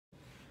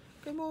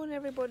Good morning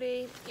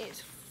everybody,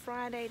 it's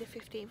Friday the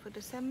 15th of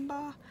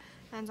December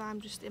and I'm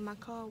just in my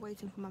car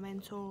waiting for my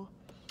mentor.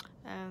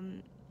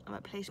 I'm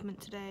at placement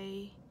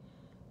today.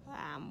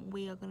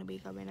 We are going to be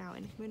going out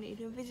in the community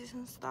doing visits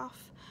and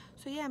stuff,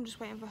 so yeah, I'm just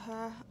waiting for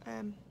her,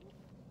 and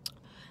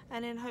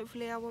then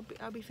hopefully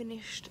I'll be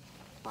finished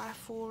by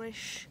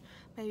 4ish,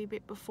 maybe a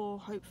bit before,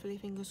 hopefully,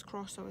 fingers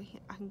crossed, so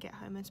I can get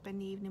home and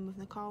spend the evening with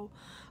Nicole.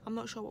 I'm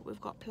not sure what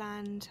we've got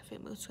planned. I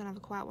think we're just going to have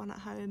a quiet one at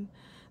home.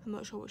 I'm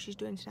not sure what she's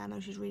doing today. I know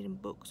she's reading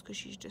books because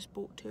she's just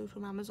bought 2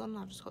 from Amazon.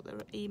 I've just got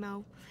the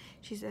email.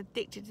 She's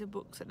addicted to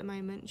books at the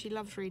moment. She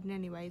loves reading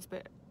anyways,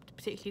 but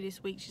particularly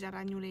this week she's had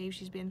annual leave.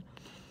 She's been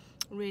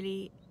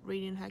really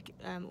reading her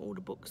all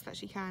the books that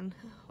she can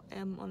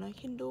on her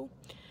Kindle,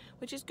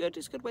 which is good.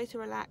 It's a good way to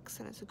relax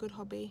and it's a good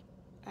hobby.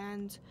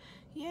 And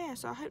yeah,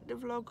 so I hope the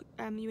vlog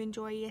you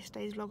enjoy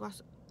yesterday's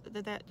vlog,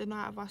 the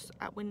night of us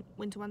at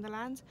Winter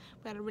Wonderland.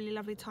 We had a really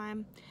lovely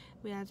time.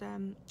 We had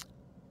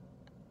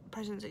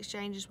presents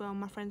exchange as well.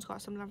 My friends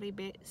got some lovely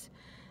bits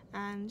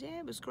and yeah,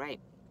 it was great.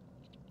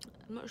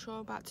 I'm not sure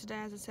about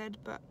today, as I said,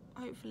 but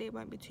hopefully it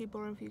won't be too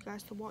boring for you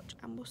guys to watch,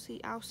 and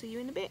I'll see you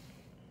in a bit.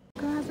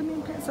 Guys, I'm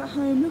in Pets at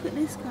Home. Look at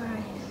this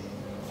guy,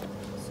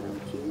 so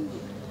cute.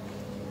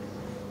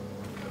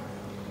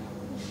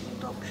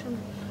 Adoption.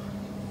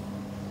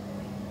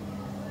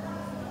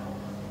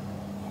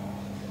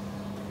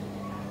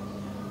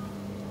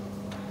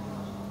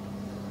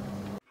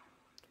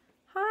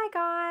 Hi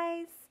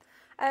guys,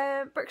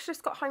 Brooke's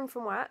just got home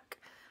from work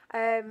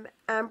and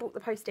brought the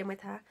post in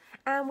with her,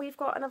 and we've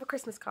got another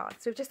Christmas card.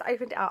 So we've just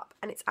opened it up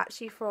and it's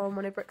actually from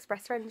one of Brooke's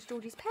best friends,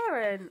 Georgie's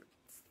parents.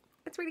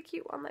 It's a really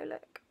cute one though,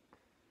 look.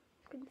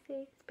 You can see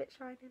it's a bit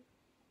shining.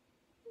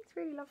 It's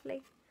really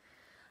lovely.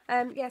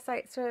 Yeah, so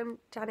it's from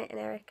Janet and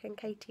Eric and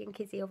Katie and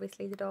Kizzy,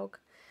 obviously the dog,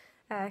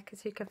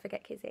 because who can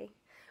forget Kizzy.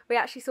 We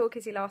actually saw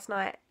Kizzy last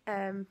night.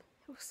 It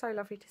was so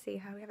lovely to see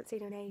her. We haven't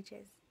seen her in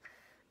ages.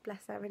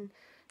 Bless her. And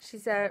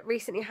she's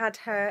recently had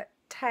her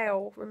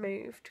tail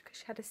removed because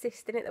she had a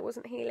cyst in it that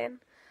wasn't healing,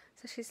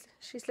 so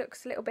she's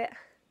looks a little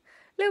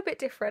bit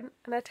different,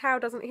 and her tail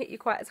doesn't hit you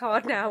quite as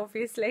hard now,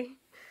 obviously.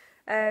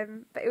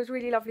 But it was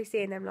really lovely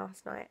seeing them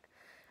last night.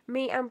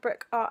 Me and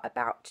Brooke are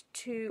about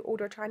to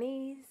order a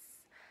Chinese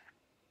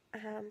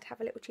and have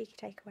a little cheeky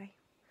takeaway.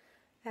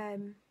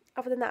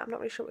 Other than that, I'm not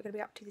really sure what we're going to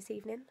be up to this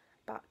evening,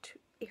 but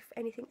if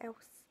anything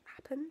else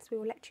happens, we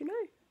will let you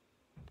know.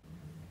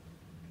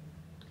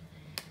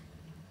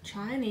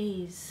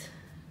 Chinese,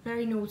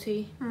 very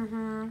naughty.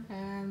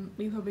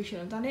 We probably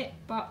shouldn't have done it,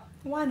 but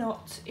why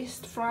not? It's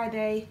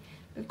Friday,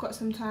 we've got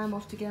some time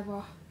off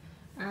together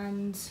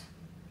and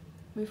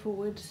we thought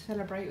we'd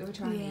celebrate with a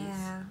Chinese.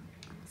 Yeah,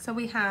 so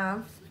we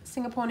have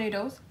Singapore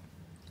noodles,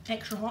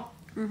 Extra hot.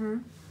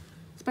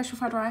 special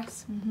fried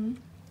rice,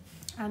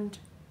 and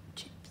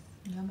chips.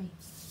 Yummy.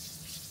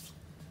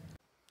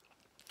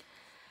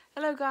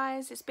 Hello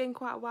guys, it's been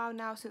quite a while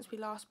now since we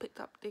last picked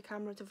up the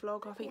camera to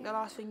vlog. I think the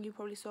last thing you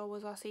probably saw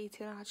was us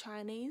eating our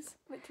Chinese,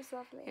 Which was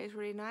lovely. It was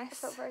really nice. I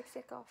felt very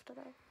sick after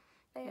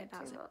though. Yeah,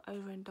 that's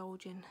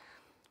overindulging.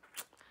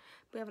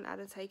 We haven't had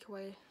a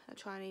takeaway at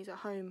Chinese at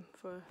home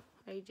for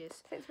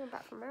ages. Since we went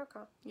back from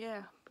America.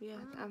 Yeah,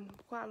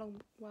 quite a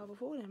long while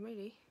before then,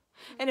 really.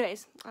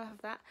 Anyways, I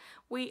have that.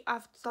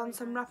 I've done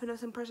some wrapping of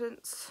some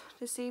presents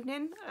this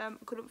evening.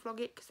 Couldn't vlog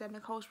it because they're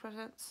Nicole's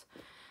presents.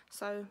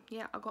 So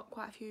yeah, I got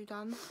quite a few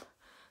done.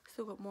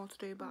 Still got more to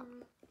do, but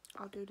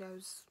I'll do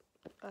those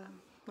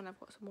when I've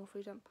got some more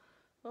freedom.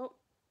 Oh.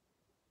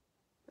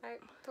 No,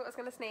 thought I was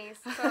going to sneeze.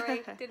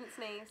 Sorry, didn't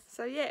sneeze.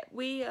 So yeah,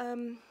 we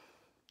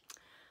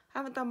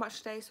haven't done much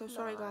today, so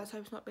sorry guys,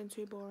 hope it's not been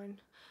too boring.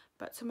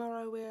 But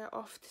tomorrow we're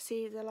off to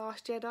see The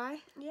Last Jedi,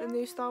 the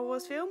new Star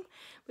Wars film.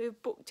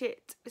 We've booked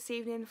it this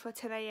evening for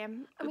 10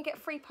 AM. And we get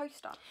free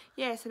poster.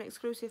 Yeah, it's an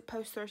exclusive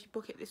poster if you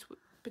book it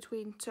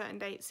between certain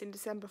dates in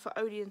December for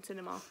Odeon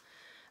Cinema.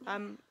 I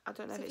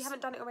don't know so if you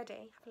haven't done it already,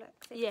 have a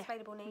look, see if it's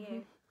available near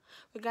you.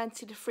 We're going to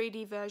see the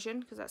 3D version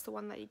because that's the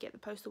one that you get the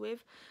poster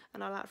with,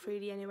 and I like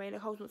 3D anyway.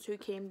 Nicole's not too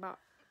keen, but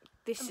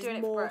this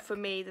is more for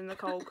me than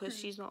Nicole because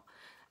she's not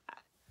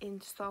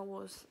into Star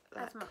Wars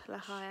like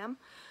I am.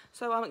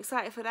 So I'm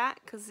excited for that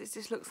because it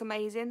just looks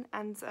amazing,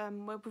 and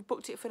we've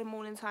booked it for the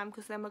morning time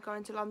because then we're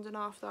going to London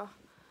after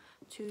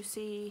to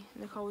see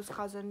Nicole's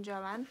cousin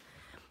Joanne,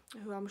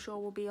 who I'm sure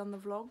will be on the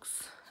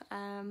vlogs.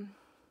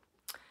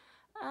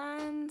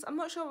 And I'm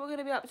not sure what we're going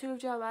to be up to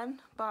with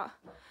Joanne, but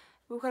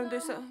we're going to do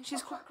so.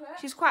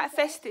 She's quite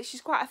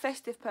a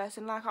festive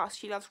person like us.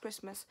 She loves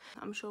Christmas.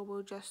 I'm sure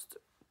we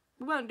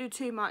won't do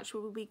too much.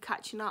 We'll be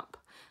catching up.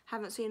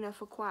 Haven't seen her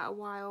for quite a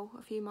while,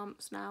 a few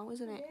months now,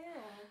 isn't it?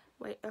 Yeah.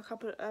 Wait, I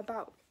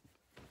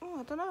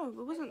don't know.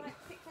 It wasn't like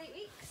 6-8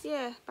 weeks.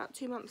 Yeah, about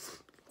 2 months.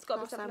 It's got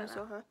last time I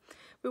saw her.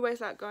 We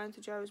always like going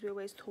to Joe's. We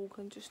always talk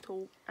and just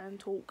talk and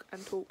talk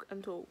and talk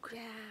and talk.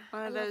 Yeah,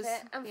 I love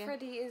it. And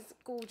Freddie is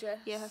gorgeous.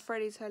 Yeah,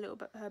 Freddie's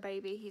her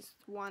baby. He's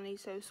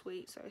so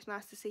sweet. So it's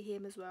nice to see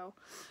him as well.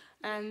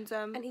 And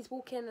he's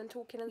walking and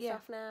talking and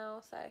stuff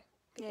now. So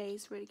yeah,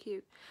 he's really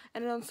cute.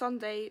 And then on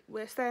Sunday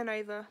we're staying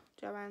over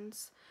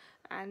Joanne's,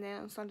 and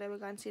then on Sunday we're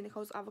going to see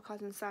Nicole's other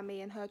cousin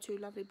Sammy and her 2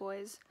 lovely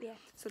boys. Yeah.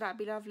 So that'd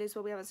be lovely as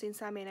well. We haven't seen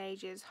Sammy in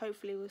ages.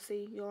 Hopefully we'll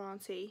see your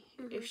auntie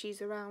if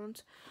she's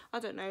around. I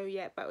don't know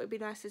yet, but it'd be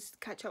nice to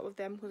catch up with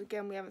them because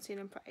again we haven't seen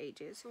them for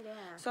ages. Yeah.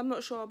 So I'm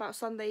not sure about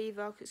Sunday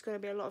either because it's going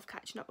to be a lot of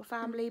catching up with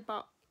family.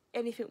 But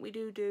anything we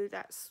do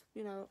that's,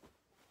 you know,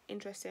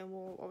 interesting,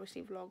 we'll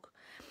obviously vlog.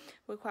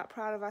 We're quite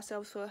proud of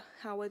ourselves for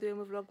how we're doing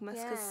with Vlogmas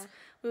because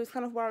we was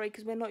kind of worried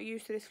because we're not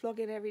used to this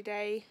vlogging every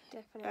day.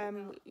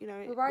 Definitely not. You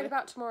know, we're worried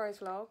about tomorrow's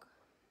vlog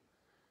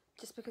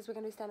just because we're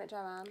going to be staying at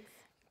Joanne's.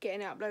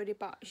 Getting it uploaded,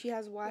 but she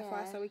has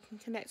Wi-Fi so we can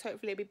connect.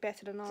 Hopefully it'll be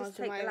better than ours. Just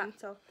take the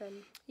laptop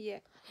and... Yeah.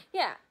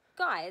 Yeah,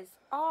 guys,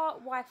 our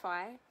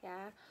Wi-Fi,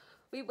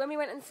 when we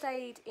went and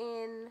stayed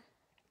in...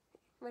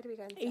 Where did we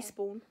go and stay?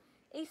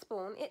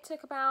 Eastbourne, it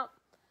took about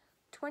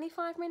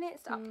 25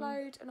 minutes to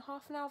upload and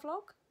half an hour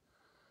vlog.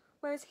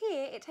 Whereas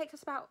here, it takes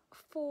us about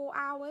 4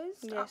 hours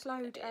to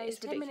upload a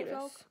 10-minute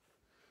vlog.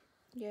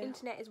 Yeah.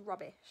 Internet is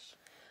rubbish.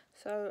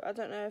 So I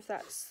don't know if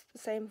that's the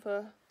same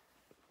for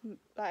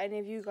like any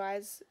of you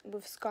guys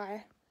with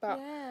Sky, but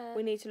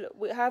we need to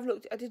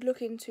look. I did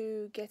look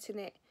into getting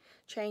it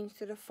changed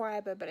to the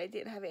fibre, but they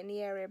didn't have it in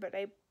the area. But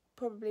they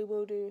probably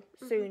will do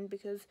soon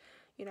because,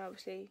 you know,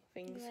 obviously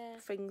things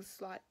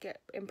like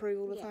improve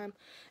all the time.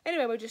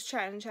 Anyway, we're just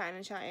chatting.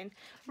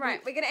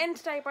 Right, we're going to end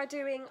today by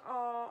doing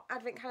our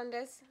advent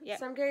calendars. Yep.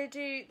 So I'm going to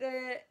do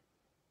the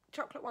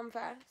chocolate one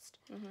first,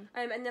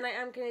 and then I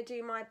am going to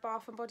do my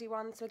Bath and Body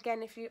one. So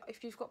again, if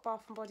you've got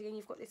Bath and Body and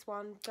you've got this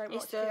one, don't watch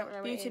it. It's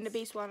the Beauty and the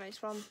Beast one. It's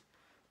from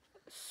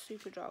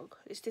Superdrug.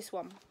 It's this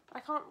one. I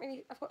can't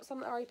really. I've got some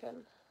that are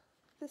open.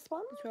 This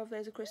one? 12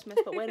 Days of Christmas,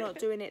 but we're not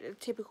doing it the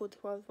typical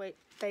 12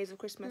 Days of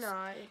Christmas.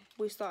 No.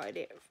 We started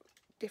it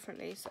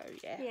differently, so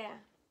yeah. Yeah.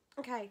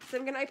 Okay, so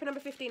I'm going to open number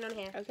 15 on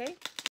here. Okay.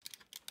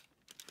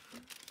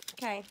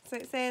 Okay, so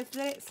it says,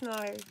 let it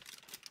snow.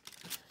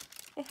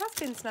 It has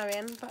been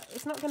snowing, but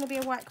it's not going to be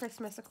a white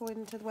Christmas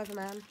according to the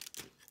weatherman.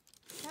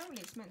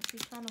 Apparently it's meant to be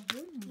kind of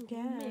warm.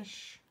 Yeah.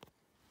 Warmish.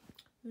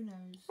 Who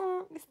knows?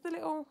 Oh, it's the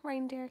little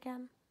reindeer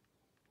again.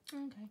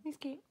 Okay. He's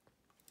cute.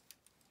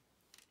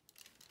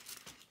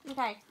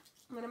 Okay,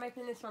 I'm going to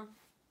open this one.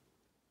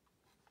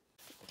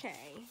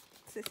 Okay,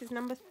 so this is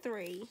number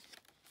 3.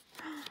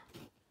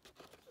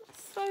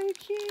 So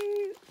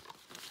cute.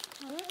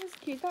 Oh, that is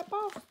cute. That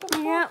bath.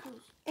 Yep,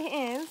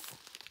 it is.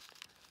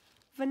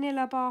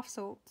 Vanilla bath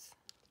salts.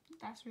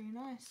 That's really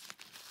nice.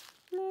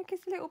 Look,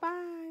 it's a little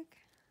bag.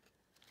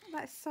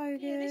 That's so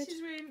good. Yeah, this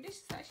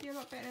is actually a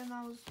lot better than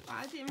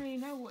I didn't really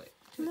know what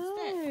to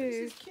expect. This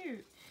is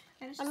cute.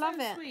 And it's just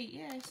so sweet.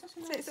 Yeah, it's such a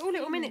nice So it's all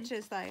little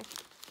miniatures though.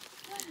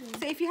 Lovely.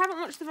 So if you haven't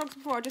watched the vlogs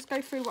before, I'll just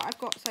go through what I've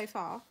got so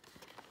far.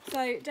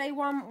 So day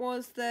 1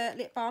 was the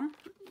lip balm.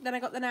 Then I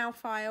got the nail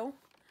file.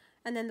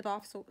 And then the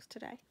bath salts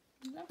today.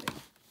 Lovely.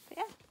 But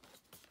yeah.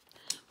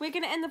 We're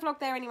going to end the vlog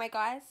there anyway,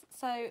 guys.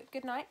 So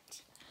good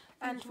night.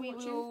 And we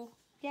will...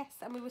 Yes,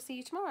 and we will see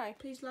you tomorrow.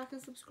 Please like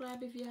and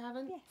subscribe if you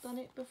haven't done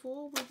it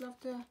before. We'd love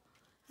to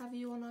have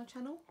you on our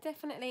channel.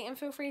 Definitely. And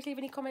feel free to leave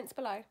any comments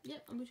below.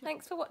 Yep.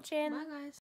 Thanks for watching. Bye, guys.